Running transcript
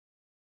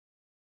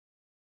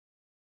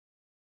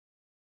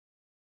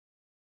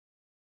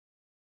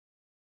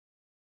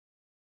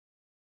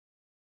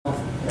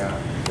Yeah.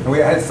 And we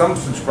had some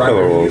subscribers.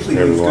 Hello, Usually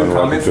everyone. Welcome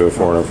comments. to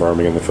Foreigner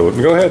Farming in the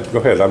Philippines. Go ahead. Go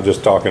ahead. I'm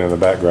just talking in the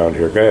background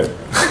here. Go ahead.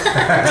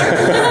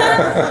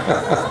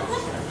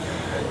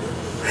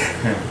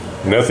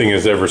 Nothing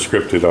is ever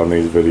scripted on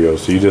these videos.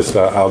 So you just,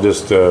 I'll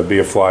just be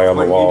a fly on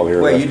the wall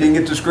here. Wait, you didn't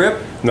get the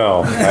script?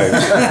 No,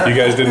 you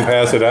guys didn't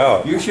pass it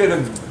out. You should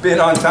have been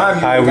on time.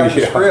 You got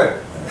the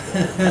script.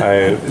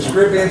 The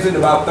script ends in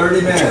about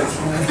 30 minutes.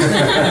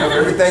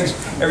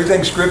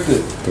 everything's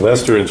scripted.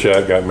 Lester and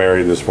Chad got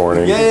married this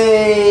morning.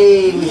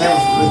 Yay!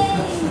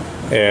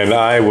 And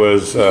I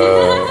was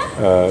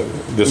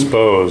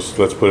disposed,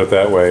 let's put it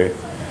that way.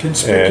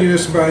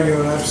 Conspicuous by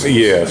your absence.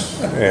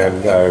 Yes,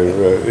 and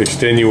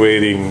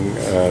extenuating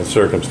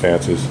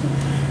circumstances.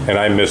 And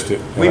I missed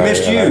it. We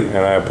missed you. And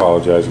I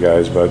apologize,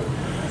 guys, but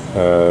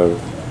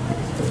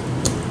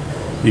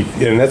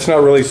and that's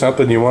not really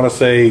something you want to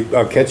say,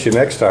 I'll catch you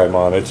next time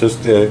on. It's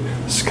just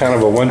it's kind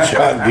of a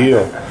one-shot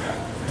deal.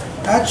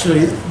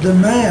 Actually, the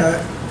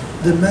mayor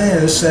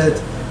said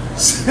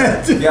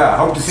yeah, I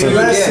hope to see you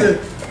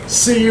again.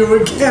 See you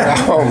again.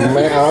 Oh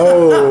man,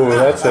 oh,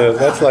 that's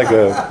like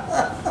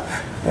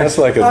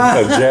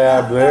a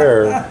jab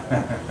there.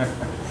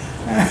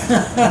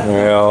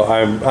 Well,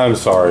 I'm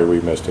sorry we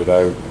missed it.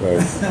 I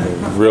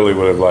really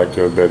would have liked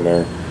to have been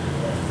there,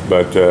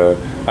 but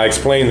I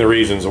explained the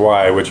reasons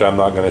why, which I'm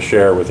not going to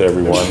share with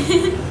everyone.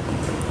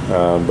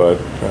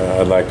 But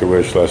I'd like to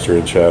wish Lester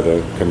and Chad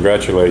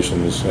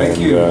congratulations. Thank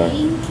you.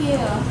 Thank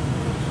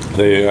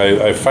you.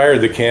 I fired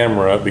the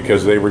camera up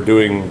because they were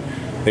doing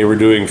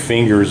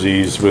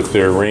fingersies with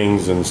their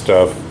rings and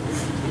stuff,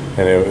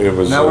 and it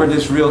was. Now we're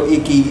just real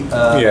icky.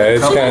 Yeah,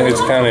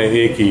 it's kind of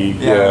icky.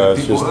 Yeah,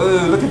 it's people,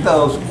 just. Look at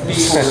those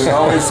people. They're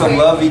always so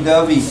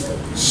lovey-dovey.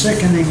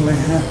 Sickeningly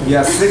happy.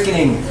 Yeah,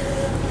 sickening.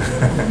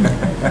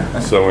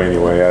 So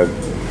anyway,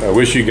 I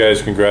wish you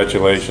guys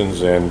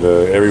congratulations, and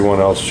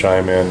everyone else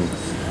chime in.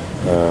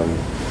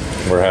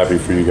 We're happy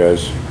for you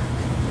guys.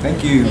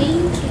 Thank you.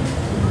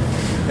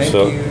 Thank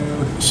you.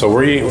 So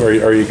are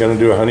you going to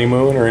do a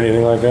honeymoon or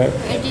anything like that?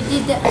 I already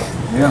did that.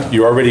 Yeah.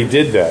 You already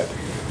did that.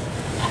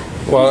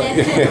 Well,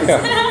 yeah.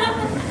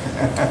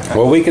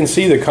 Well, we can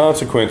see the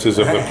consequences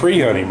of the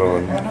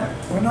pre-honeymoon.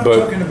 We're not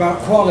talking about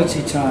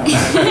quality time.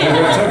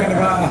 We're talking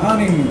about a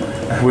honeymoon.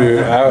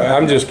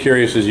 I'm just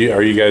curious,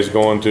 are you guys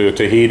going to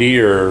Tahiti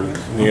or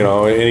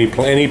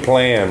any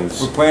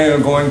plans? We're planning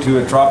on going to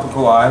a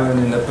tropical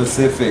island in the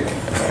Pacific,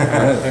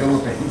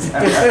 Philippines.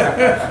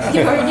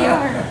 You already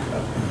are.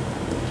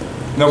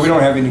 No, we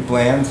don't have any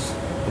plans.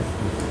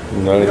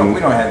 No, we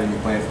don't have any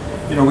plans.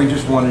 We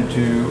just wanted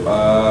to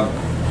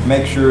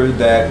make sure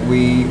that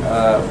we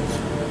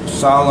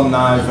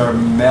solemnize our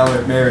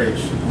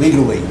marriage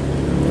legally,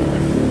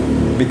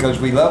 because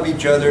we love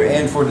each other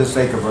and for the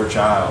sake of our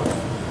child.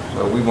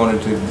 So we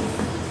wanted to.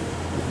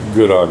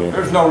 Good on you.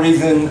 There's no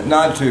reason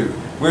not to.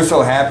 We're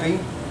so happy.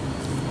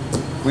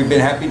 We've been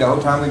happy the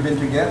whole time we've been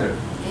together.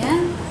 Yeah.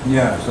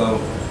 Yeah. So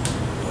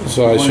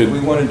we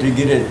wanted to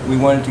get it. We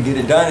wanted to get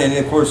it done, and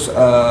of course,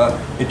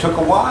 it took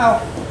a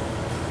while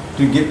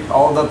to get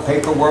all the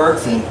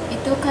paperwork. And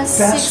It took us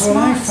That's 6 what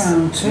months. I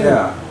found too.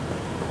 yeah.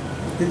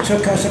 It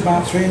took us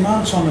about 3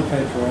 months on the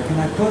paperwork,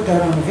 and I put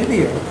that on a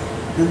video.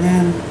 And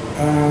then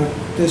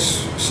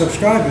this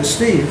subscriber,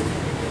 Steve,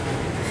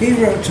 he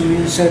wrote to me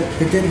and said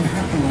it didn't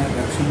happen like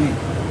that for me.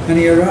 And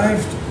he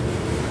arrived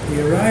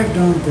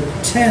on the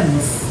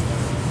 10th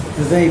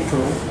of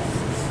April,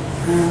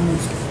 and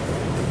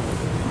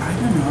I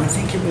don't know, I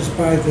think it was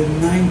by the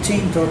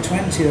 19th or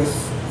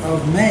 20th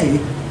of May,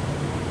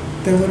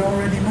 they were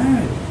already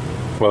married.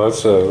 Well,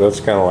 that's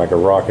kind of like a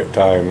rocket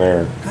time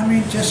there. I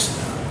mean, just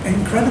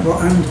incredible.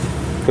 And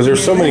because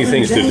there's so many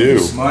things to do.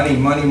 Money,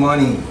 money,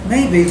 money.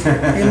 Maybe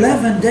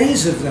 11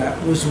 days of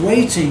that was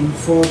waiting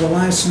for the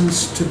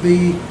license to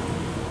be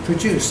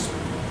produced.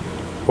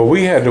 Well,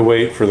 we had to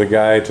wait for the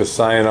guy to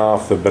sign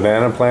off the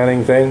banana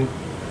planting thing,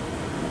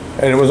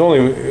 and it was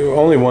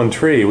only one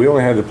tree. We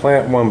only had to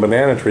plant one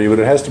banana tree, but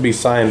it has to be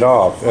signed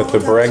off at the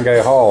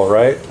Barangay Hall,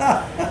 right?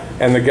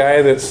 And the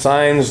guy that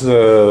signs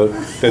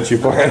that you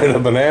planted a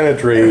banana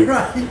tree,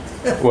 Right.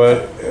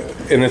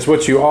 and it's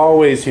what you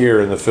always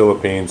hear in the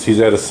Philippines. He's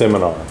at a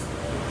seminar.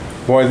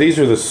 Boy, these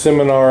are the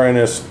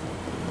seminaringest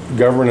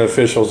government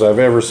officials I've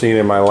ever seen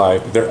in my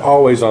life. They're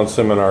always on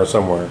seminar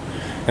somewhere.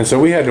 And so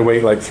we had to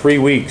wait like 3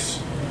 weeks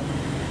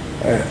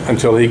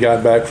until he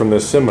got back from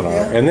this seminar.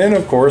 Yeah. And then,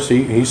 of course,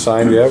 he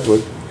signed up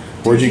with,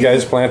 where'd you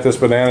guys plant this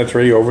banana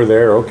tree? Over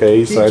there. Okay,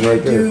 he signed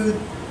right there. Did you do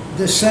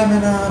the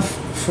seminar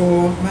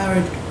for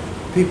married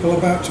people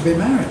about to be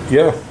married?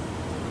 Yeah.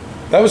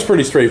 That was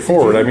pretty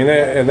straightforward. I mean,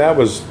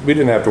 we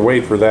didn't have to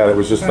wait for that. It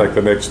was just like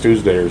the next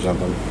Tuesday or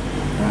something.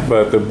 Right.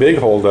 But the big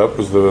holdup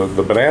was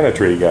the banana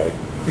tree guy.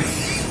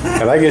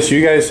 And I guess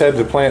you guys had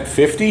to plant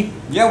 50?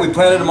 Yeah, we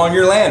planted them on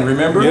your land,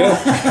 remember? Yeah.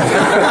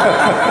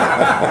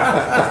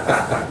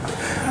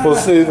 Well,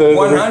 see,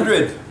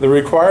 100. the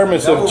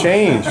requirements have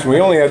changed.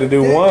 We only had to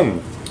do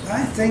one.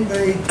 I think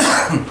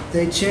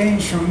they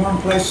changed from one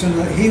place to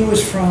another. He was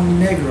from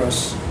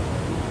Negros.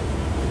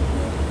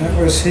 That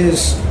was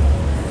his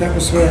that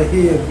was where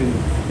he had been.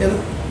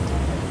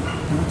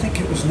 I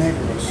think it was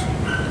Negros.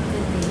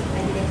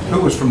 Who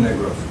was from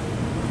Negros?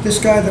 This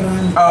guy that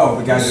I'm... Oh,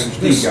 the guy,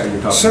 Steve guy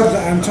you're talking sub about.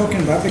 that I'm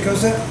talking about,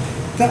 because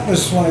that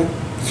was like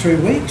 3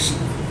 weeks.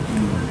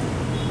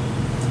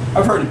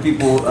 I've heard of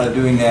people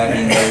doing that,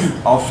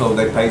 and also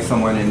they pay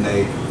someone, and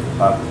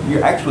you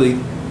actually,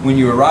 when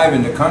you arrive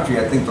in the country,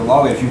 I think the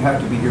law is you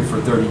have to be here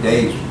for 30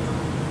 days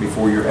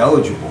before you're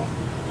eligible.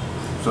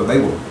 So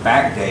they will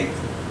backdate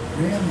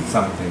Really?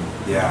 something.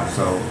 Yeah,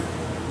 so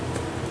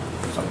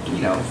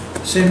you know.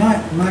 See,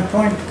 my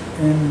point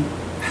in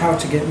how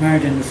to get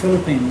married in the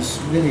Philippines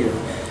video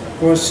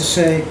was to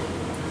say,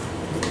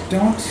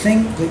 don't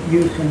think that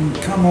you can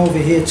come over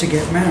here to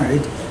get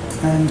married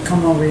and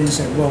come over here and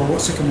say, well,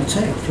 what's it going to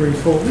take? 3 or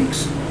 4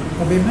 weeks?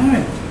 I'll be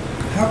married.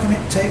 How can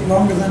it take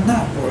longer than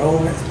that?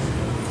 Well,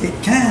 it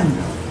can,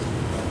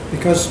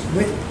 because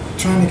we're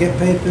trying to get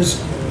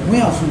papers. We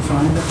often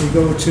find that we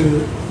go to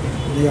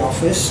the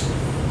office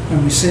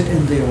and we sit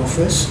in the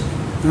office,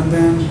 and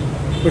then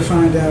we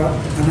find out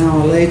an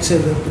hour later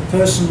that the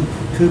person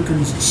who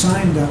can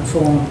sign that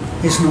form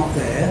is not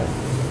there,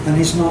 and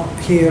he's not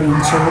here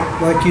until,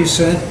 like you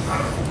said,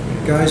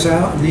 the guy's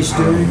out and he's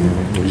doing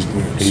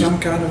some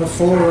kind of a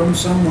forum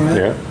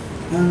somewhere,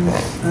 and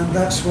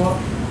that's what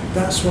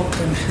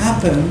can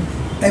happen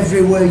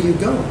everywhere you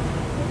go.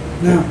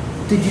 Now,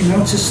 did you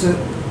notice that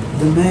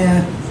the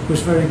mayor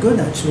was very good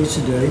actually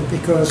today,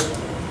 because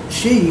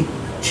she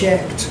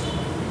checked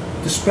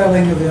the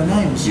spelling of your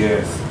names?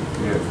 Yes,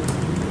 yes.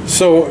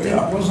 So,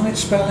 Wasn't it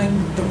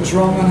spelling that was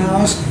wrong on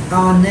ours?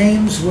 Our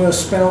names were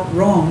spelt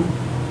wrong.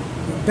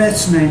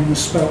 Beth's name was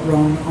spelt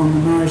wrong on the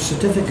marriage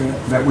certificate.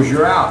 That was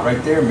your out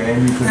right there,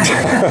 man. You could.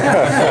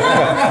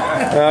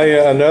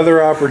 yeah,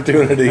 another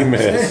opportunity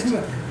missed.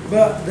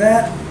 But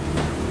that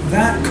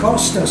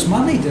cost us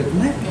money,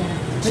 didn't it?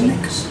 Didn't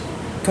it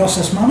cost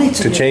us money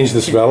To change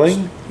the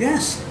spelling?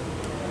 Yes.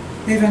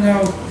 Even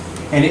though...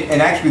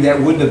 And actually that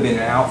wouldn't have been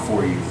an out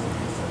for you.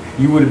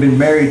 You would have been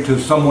married to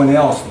someone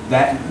else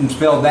and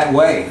spelled that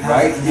way,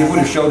 right? It would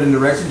have showed in the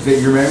records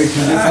that you're married to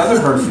this other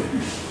person.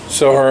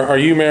 So are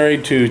you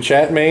married to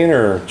Chatmain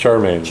or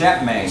Charmaine?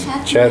 Chatmain.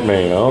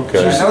 Chatmain,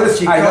 okay.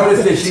 I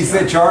noticed that she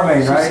said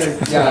Charmaine,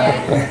 right?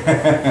 Yeah.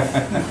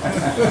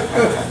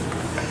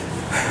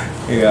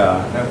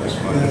 Yeah, that was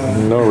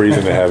funny. No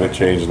reason to have it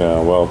changed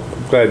now. Well,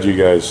 I'm glad you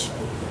guys are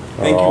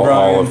Thank you, all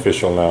Brian.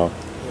 official now.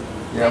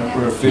 Yeah,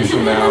 we're official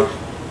now.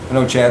 I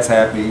know Chad's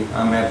happy.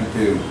 I'm happy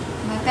too.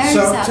 My parents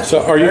So- have.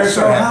 So are you? Parents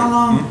So are how happy.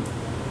 long...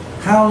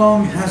 How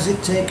long has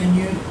it taken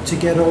you to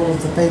get all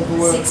of the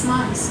paperwork? 6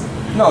 months.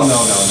 No.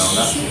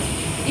 Not.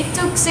 It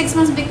took 6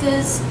 months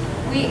because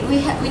we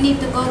need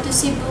to go to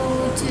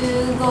Cebu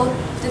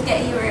to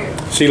get your.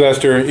 See,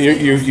 Lester,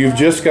 you've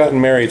just gotten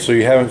married, so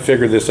you haven't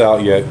figured this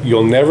out yet.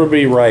 You'll never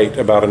be right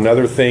about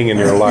another thing in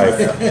your life.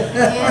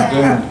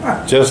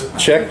 Yeah. Just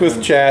check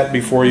with Chat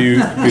before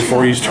you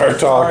start Sorry,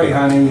 talking.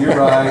 honey. You're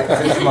right.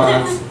 6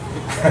 months.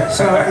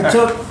 So it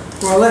took...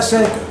 Well, let's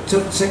say it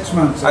took 6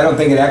 months. I don't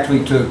think it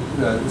actually took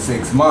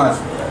 6 months.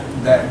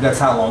 That's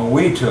how long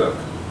we took.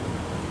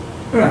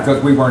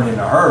 Because we weren't in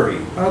a hurry.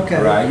 Okay.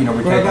 Right? You know,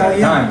 we're What taking about our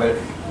you? time. But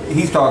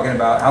he's talking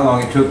about how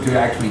long it took to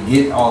actually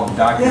get all the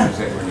documents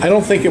that were needed. I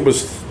don't think it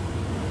was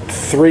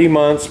 3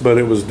 months, but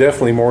it was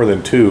definitely more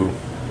than 2.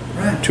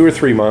 Right. 2 or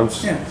 3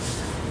 months. Yeah.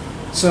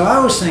 So I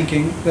was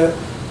thinking that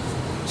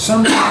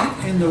someone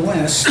in the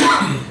West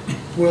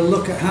will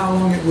look at how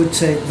long it would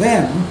take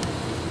them,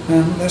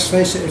 and let's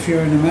face it, if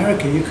you're in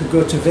America, you could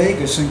go to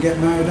Vegas and get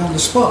married on the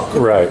spot.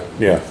 Right,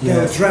 yeah.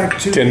 They'll drag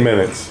 10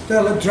 minutes.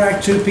 They'll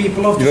drag 2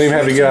 people off. You don't even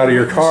have to get out of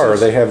your car.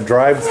 They have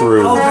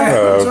drive-through Oh,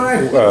 that's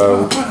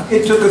right.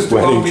 It took us too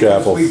long Wedding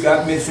because chapels. we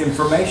got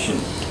misinformation.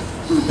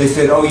 They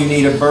said, oh, you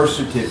need a birth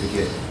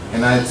certificate.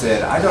 And I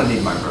said, I don't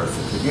need my birth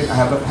certificate. I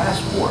have a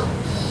passport.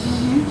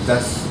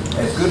 That's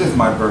as good as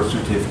my birth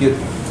certificate.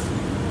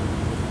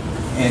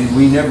 And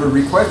we never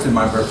requested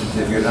my birth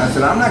certificate. And I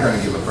said, I'm not going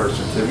to give a birth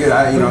certificate.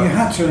 But you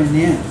had to in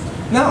the end.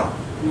 No.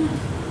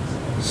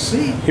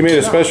 See? He made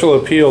a special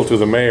appeal to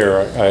the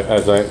mayor,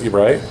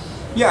 right?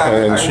 Yeah.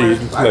 And she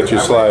let you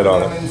slide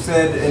on it. And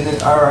said, and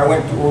then, or I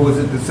went to, or was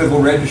it the civil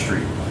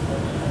registry?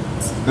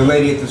 The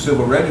lady at the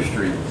civil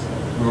registry,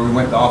 where we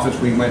went to the office,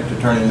 we went to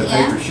turn in the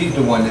Yeah. paper. She's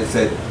the one that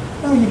said,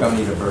 no, you don't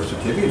need a birth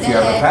certificate. If you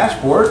have a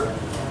passport,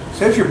 it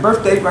says your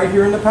birth date right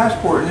here in the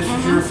passport, and this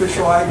is your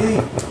official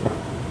ID.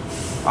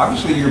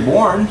 Obviously, you're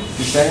born.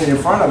 You're standing in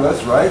front of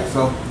us, right?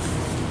 So,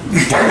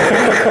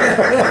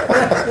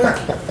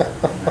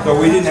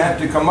 so we didn't have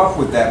to come up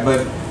with that.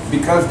 But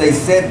because they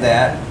said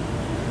that,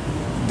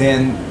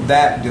 then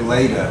that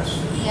delayed us.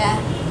 Yeah.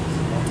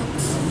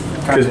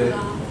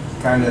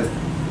 Kind of,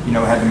 you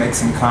know, had to make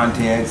some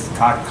contacts,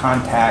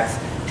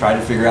 try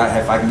to figure out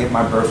if I can get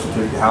my birth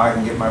certificate, how I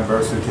can get my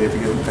birth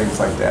certificate, and things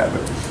like that.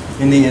 But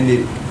in the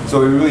end, so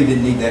we really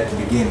didn't need that to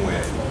begin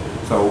with.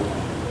 So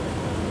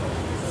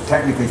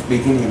technically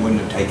speaking, it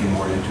wouldn't have taken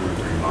more than 2 or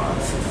 3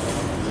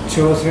 months.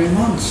 2 or 3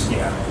 months.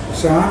 Yeah.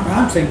 So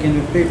I'm thinking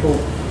of people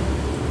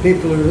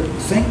who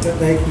think that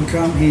they can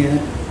come here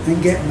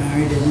and get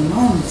married in a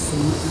month.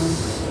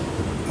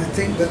 And I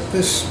think that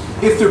this...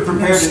 If they're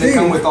prepared and they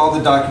come Steve- with all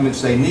the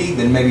documents they need,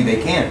 then maybe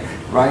they can,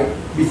 right?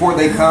 Before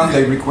they come,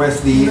 they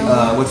request the,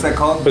 what's that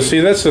called? But see,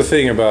 that's the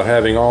thing about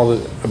having all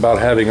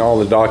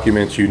the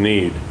documents you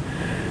need,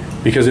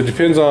 because it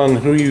depends on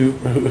who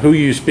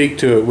you speak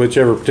to at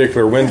whichever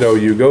particular window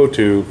you go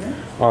to,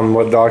 on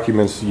what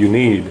documents you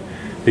need,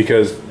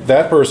 because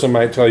that person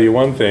might tell you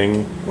one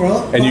thing,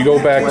 Well, and you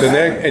go back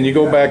and you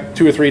go back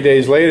 2 or 3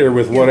 days later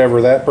with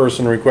whatever that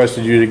person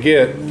requested you to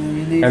get,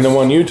 and the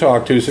one you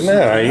talk to said,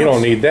 "Nah, you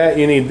don't need that.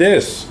 You need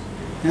this."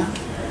 Yeah.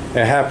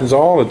 It happens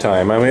all the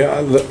time. I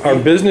mean, our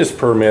business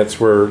permits,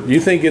 where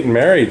you think getting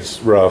married's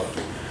rough,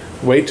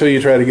 wait till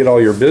you try to get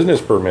all your business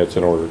permits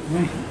in order.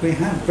 We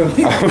have, believe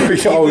me.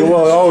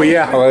 Oh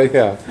yeah, well,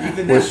 yeah.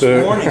 Even this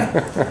morning,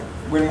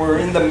 when we're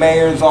in the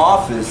mayor's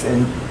office,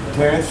 and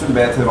Terrence and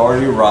Beth had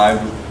already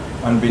arrived,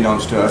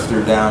 unbeknownst to us,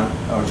 they're down,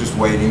 just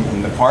waiting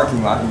in the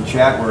parking lot, and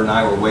Chatler and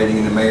I were waiting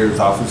in the mayor's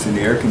office in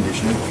the air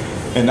conditioning,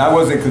 and I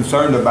wasn't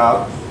concerned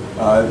about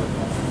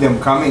them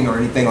coming or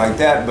anything like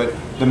that, but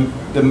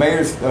the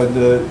mayor's,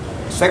 the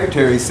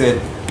secretary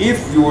said,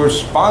 if your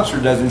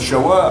sponsor doesn't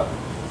show up,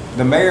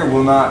 the mayor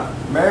will not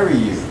marry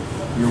you,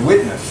 your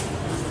witness.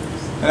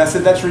 And I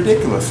said, that's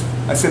ridiculous.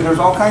 I said, there's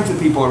all kinds of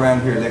people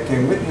around here that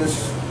can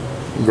witness.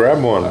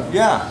 Grab one.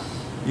 Yeah.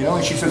 You know,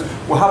 and she says,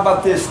 well, how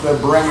about this, the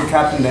Baranga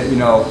captain that you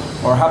know,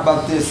 or how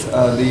about this,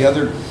 the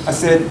other. I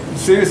said,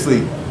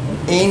 seriously,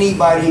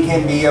 anybody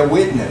can be a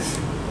witness.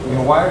 You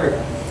know, why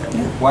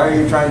are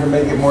you trying to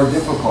make it more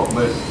difficult?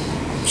 But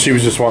She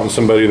was just wanting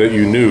somebody that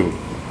you knew,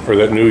 or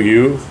that knew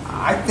you.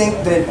 I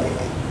think that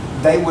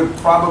they would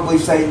probably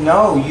say,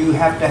 no, you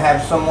have to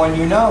have someone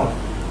you know.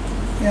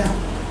 Yeah.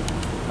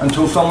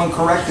 Until someone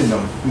corrected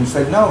them and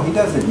said, no, he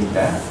doesn't need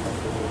that.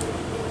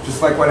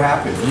 Just like what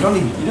happened. He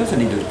doesn't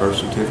need his birth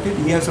certificate.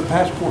 He has a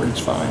passport. It's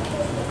fine.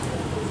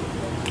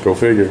 Go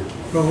figure.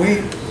 But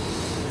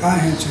I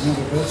had to have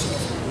a birth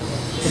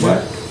certificate.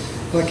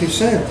 What? Like you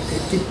said,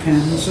 it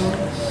depends on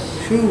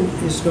who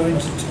is going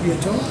to be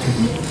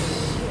talking.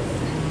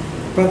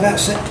 But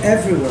that's it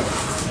everywhere.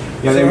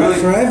 Yeah, they really.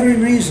 For every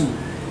reason.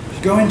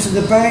 You go into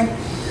the bank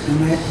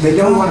and They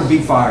don't want to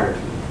be fired.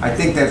 I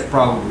think that's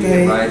probably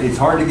it, right? It's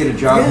hard to get a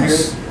job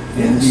Yes,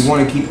 here, and yes. you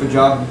want to keep a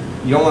job.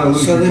 You don't want to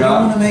lose So your they job.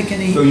 don't want to make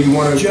any so you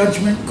want to,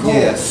 judgment calls,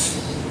 Yes,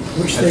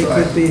 which that's they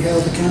right. could be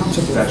held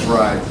accountable. that's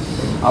right.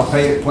 I'll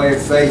play it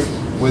safe.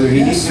 Whether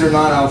he needs it or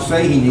not, I'll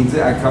say he needs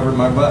it. I covered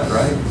my butt,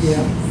 right?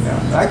 Yeah.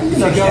 Yeah, I can If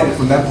you understand go- it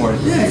from that point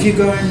of view. Yeah, if you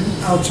go in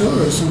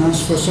Alturas and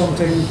ask for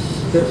something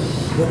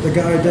that the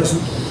guy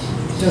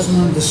doesn't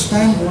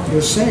understand what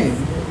you're saying,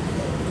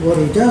 what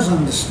he does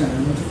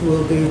understand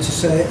will be to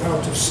say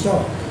out of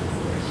stock.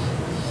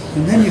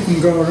 And then you can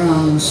go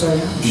around and say,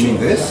 You sure, mean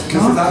this? that This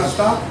can't is out of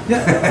stock?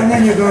 Yeah, and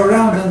then you go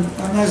around and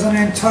there's an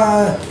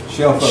entire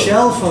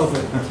Shelf of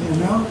it, you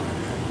know?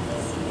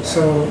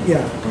 So,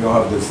 yeah. We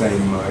all have the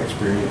same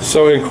experience.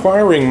 So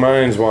inquiring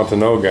minds want to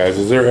know, guys,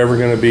 is there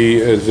going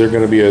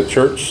to be a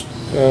church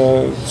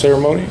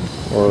ceremony,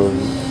 or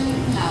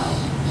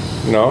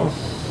no?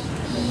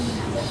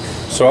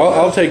 So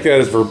I'll take that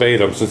as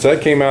verbatim, since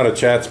that came out of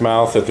Chat's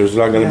mouth, that there's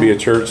not going to be a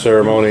church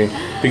ceremony.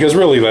 Because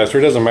really, Lester,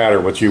 it doesn't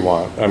matter what you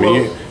want. I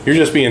mean, you're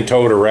just being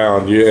towed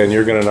around, and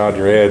you're going to nod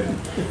your head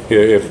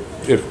if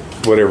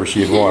whatever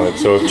she'd wanted.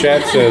 So if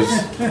Chat says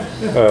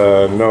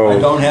no I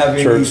don't have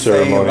any church say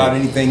ceremony, about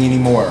anything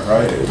anymore,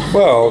 right?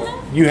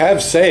 well, you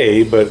have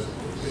say, but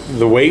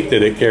the weight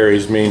that it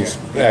carries means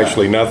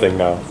actually nothing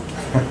now.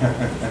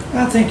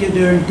 I think you're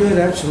doing good,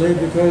 actually,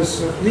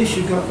 because at least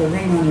you got the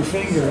ring on your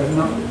finger and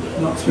not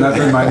through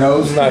Nothing in my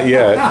nose. Not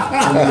yet.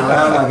 Turning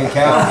around like a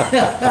cow.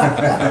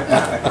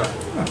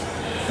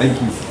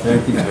 Thank you, Sarah.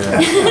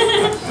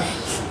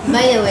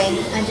 By the way,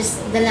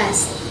 just the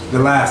last. The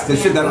last. They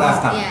said that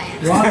last time.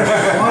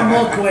 Yeah. One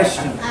more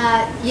question.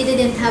 You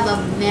didn't have a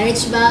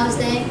marriage vows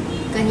day?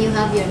 Can you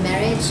have your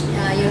marriage,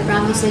 your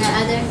promise to each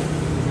other?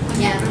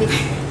 Yeah.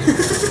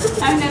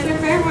 I'm not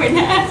prepared for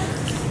that.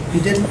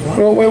 You didn't what?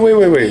 Well,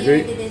 wait. You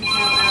didn't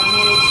have a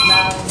marriage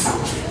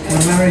vows. A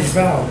marriage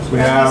vow.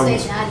 Yeah,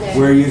 Promise to each other.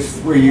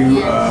 where you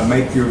Yeah.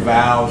 make your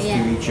vows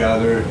Yeah. to each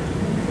other.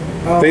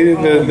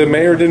 The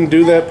mayor didn't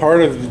do that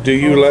part of. Do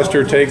you,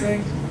 Lester, take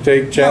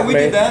Chat Yeah, we May?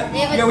 did that.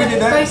 Yeah, but Yeah, we did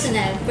that.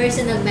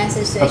 personal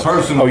message to A each other.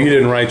 personal. Oh, you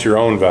didn't write your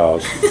own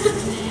vows.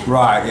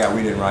 Right, yeah,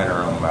 we didn't write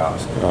our own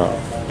vows.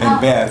 And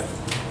Beth,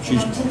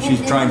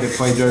 she's trying to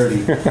play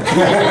dirty.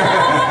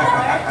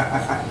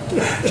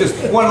 Just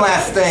one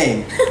last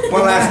thing,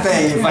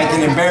 if I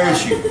can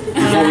embarrass you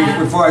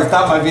before I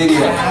stop my video.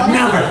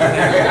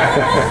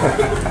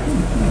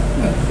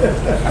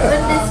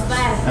 But this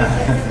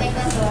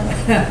bad.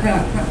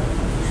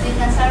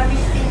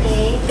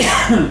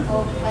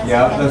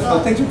 Yeah,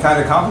 those things are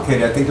kind of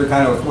complicated. I think they're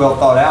kind of well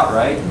thought out,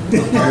 right?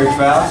 Marriage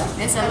vows.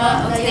 There's a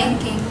lot of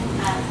thinking.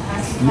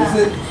 Is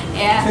it?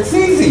 Yeah. It's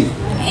easy.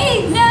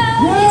 Hey, no,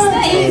 it's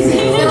not easy.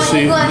 You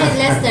See? go ahead,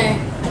 Lester.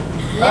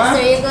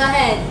 Lester, you go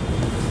ahead.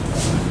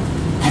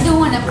 I don't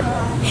want to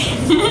cry.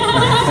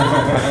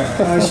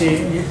 Actually,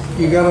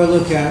 you got to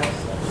look at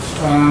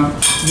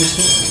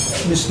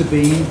Mr.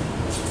 Bean.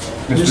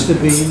 Mr.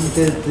 Bean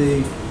did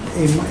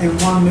in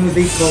one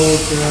movie called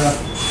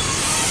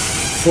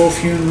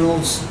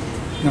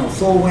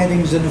Four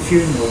Weddings and a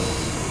Funeral.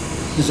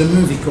 There's a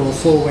movie called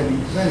Four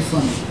Weddings, very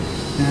funny.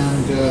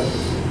 And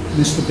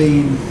Mr.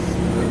 Bean,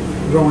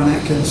 Rowan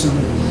Atkinson,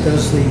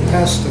 does the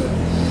pastor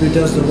who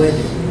does the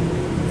wedding,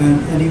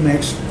 and he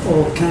makes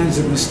all kinds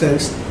of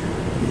mistakes.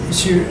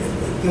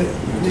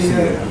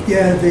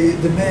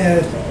 The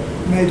mayor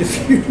made a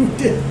few.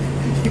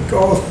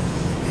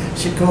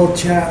 She called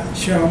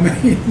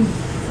Charmaine,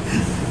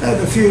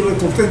 and a few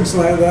little things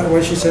like that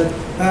where she said,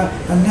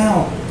 and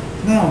now,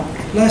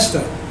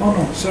 Lester. Oh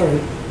no, sorry,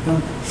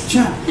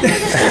 Chat.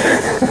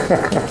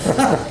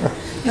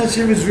 And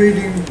she was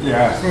reading.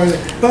 Yeah.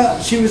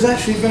 But she was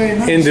actually very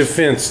nice. In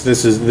defense,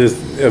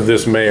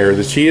 this mayor,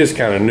 that she is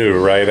kind of new,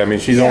 right? I mean,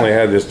 she's Yeah. only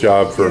had this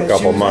job for a Yeah, couple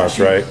she was months,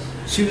 actually- right?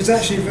 She was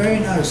actually very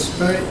nice,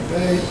 very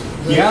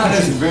Yeah, nice.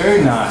 this is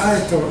very nice. I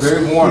thought so.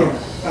 Very warm.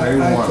 Yeah,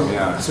 Very I warm. thought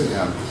Yeah. so.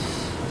 Yeah.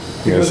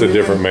 Yeah, it's a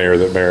different mayor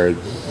that married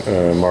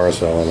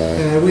Maricel and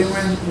I. We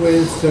went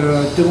with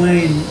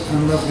Dwayne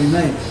and Lovely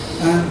May,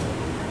 and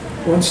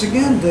once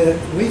again,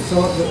 we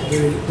thought that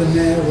the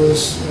mayor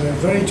was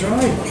very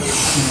dry.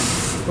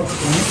 But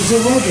when it was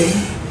a wedding,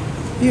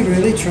 he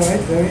really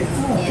tried very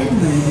hard, didn't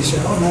he? And he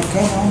said, "Oh, now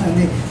come on," and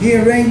he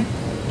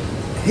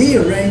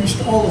arranged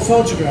all the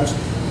photographs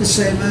the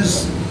same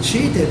as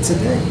she did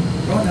today.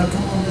 "Oh, now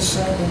come on this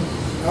side, and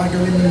I go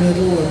in the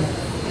middle."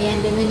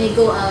 And then when we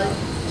go out,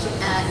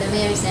 the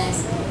mayor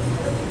says,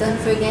 "Don't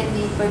forget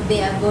me for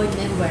being a board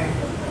member,"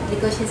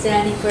 because she's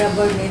running for a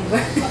board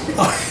member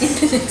in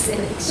the next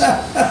election.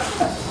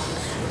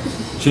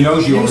 She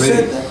knows you You already.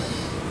 said that?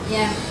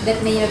 Yeah,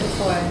 that mayor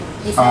before.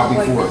 He's a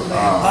board Before. member.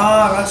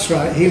 Ah, that's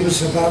right. He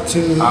was about to.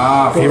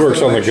 Ah, go He for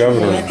works on the election.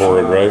 governor's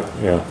board, right?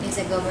 Yeah. He's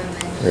a government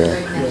Yeah.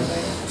 board member.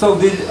 So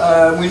did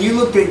when you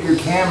looked at your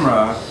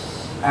camera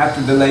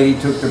after the lady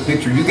took the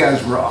picture, you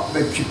guys were off.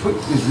 But she put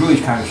it's really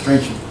kind of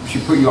strange. She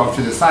put you off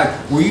to the side.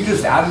 Were you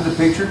just out of the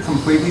picture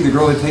completely? The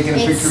girl had taken a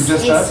picture of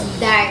just us. It's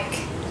dark.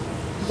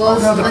 Oh,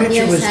 Both no, the on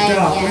picture your was side,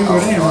 dark.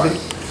 yeah.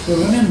 We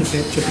were in the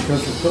picture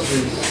because we put the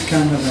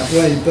camera that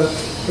way. But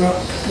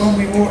when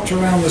we walked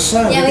around the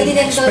side, Yeah, we didn't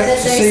go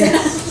expect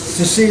that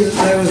to see that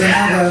there was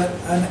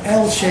an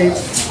L-shaped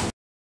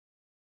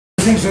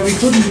thing, so we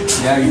couldn't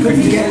Yeah, you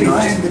couldn't get get in,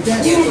 right? behind the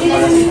desk.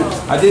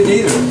 I didn't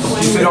either.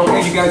 She said,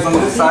 "Okay, you guys on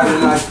this side,"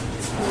 and I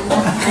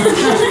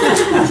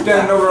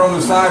standing over on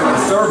the side like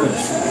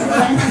servants.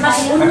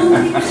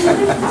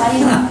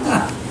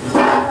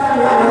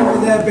 Over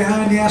there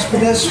behind the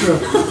aspidestra.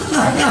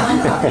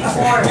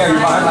 Yeah, you're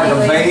behind like a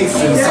vase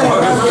and some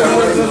other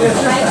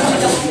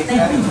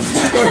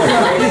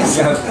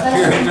stuff.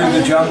 Peering through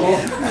the jungle.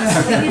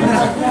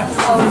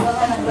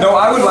 No,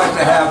 I would like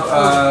to have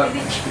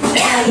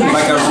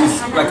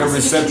like a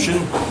reception.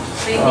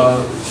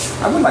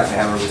 I would like to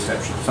have a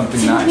reception,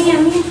 something nice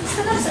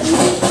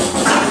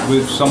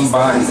with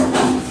somebody.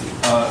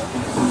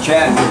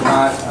 Chad is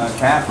not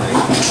Catholic,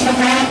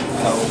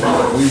 so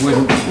we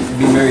wouldn't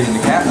be married in the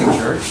Catholic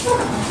Church.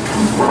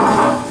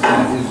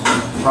 That is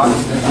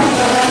Protestant.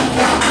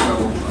 So,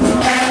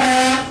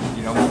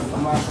 you know,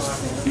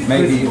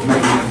 maybe.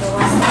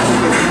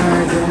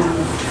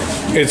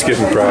 It's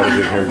getting crowded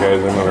in here,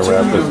 guys. I'm going to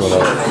wrap this one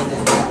up.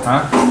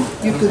 Huh?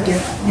 You could have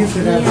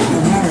a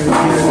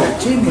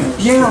marriage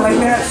teenagers. Yeah, like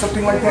that,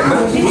 something like that.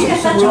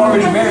 But we're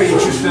already married.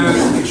 It's just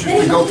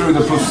to go through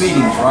the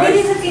proceedings, right?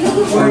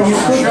 Well, you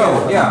could,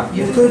 Show, yeah.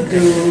 you could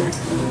do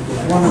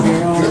one of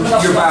your own.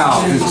 Your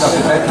vows and stuff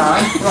at that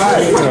time.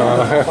 Right.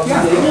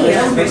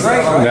 Yeah. It's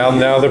great, right?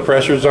 Now the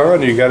pressure's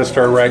on. You got to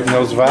start writing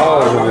those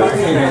vows.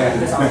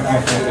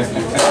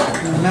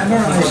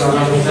 Memorize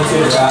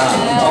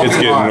it. It's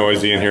getting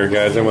noisy in here,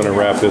 guys. I'm going to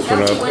wrap this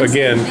one up.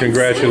 Again,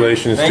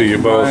 congratulations to you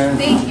both,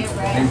 Thank you,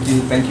 Brian.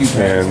 Thank you,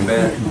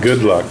 and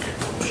good luck.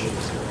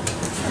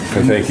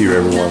 And thank you,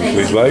 everyone.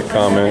 Please like,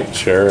 comment,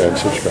 share, and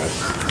subscribe.